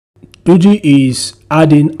Doogee is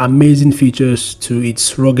adding amazing features to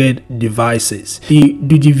its rugged devices. The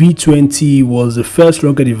Doogee V20 was the first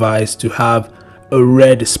rugged device to have a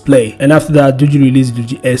rear display, and after that Doogee released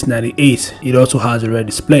Doogee S98. It also has a rear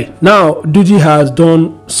display. Now Doogee has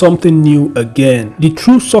done something new again. The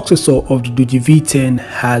true successor of the Doogee V10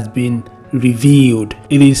 has been revealed.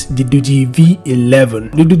 It is the Doogee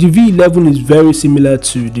V11. The Doogee V11 is very similar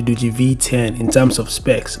to the Doogee V10 in terms of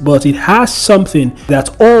specs, but it has something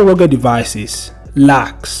that all rugged devices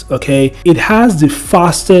lacks. Okay, it has the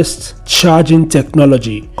fastest charging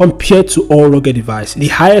technology compared to all rugged devices. The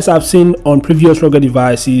highest I've seen on previous rugged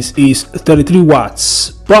devices is 33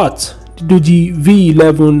 watts, but the Doogee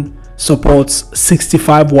V11 supports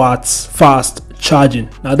 65 watts fast charging.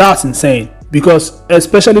 Now that's insane,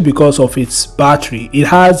 especially because of its battery. It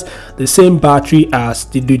has the same battery as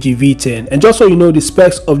the Doogee V10, and just so you know, the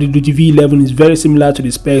specs of the Doogee V11 is very similar to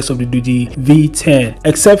the specs of the Doogee V10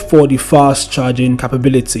 except for the fast charging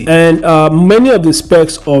capability. And many of the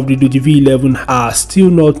specs of the Doogee V11 are still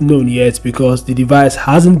not known yet because the device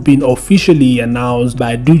hasn't been officially announced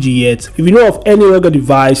by Doogee yet. If you know of any rugged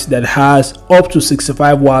device that has up to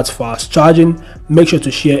 65 watts fast charging, make sure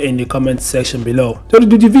to share in the comment section below. So the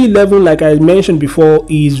Doogee V11, like I mentioned before,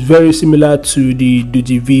 is very similar to the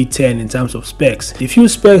Doogee V10 in terms of specs. The few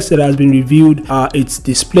specs that has been revealed are its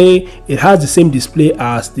display. It has the same display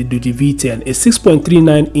as the Doogee V10, a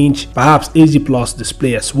 6.39 inch, perhaps HD plus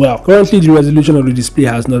display as well. Currently the resolution of the display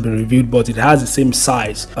has not been revealed, but it has the same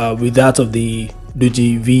size with that of the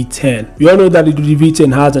Doogee V10. We all know that the Doogee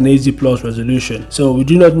V10 has an HD plus resolution, so we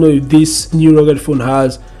do not know if this new rugged phone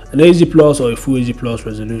has an HD plus or a full HD plus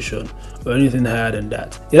resolution or anything higher than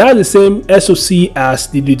that. It has the same SoC as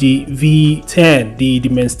the Doogee V10, the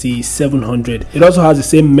Dimensity 700. It also has the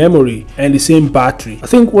same memory and the same battery. I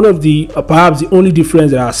think one of the perhaps the only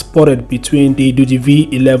difference that I spotted between the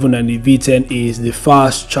Doogee V11 and the V10 is the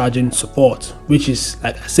fast charging support, which is,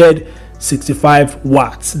 like I said, 65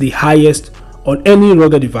 watts, the highest on any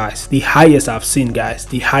rugged device, the highest I've seen, guys,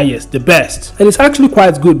 the highest, the best. And it's actually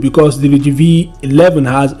quite good because the Doogee V11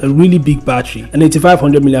 has a really big battery, an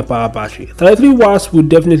 8500 mAh battery. 33 watts would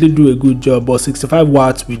definitely do a good job, but 65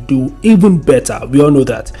 watts will do even better. We all know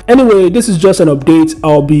that. Anyway, this is just an update.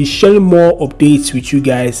 I'll be sharing more updates with you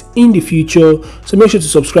guys in the future, so make sure to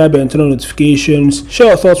subscribe and turn on notifications. Share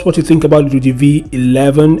your thoughts, what you think about the Doogee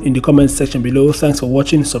V11 in the comment section below. Thanks for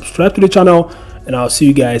watching. Subscribe to the channel, and I'll see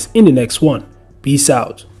you guys in the next one. Peace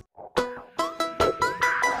out.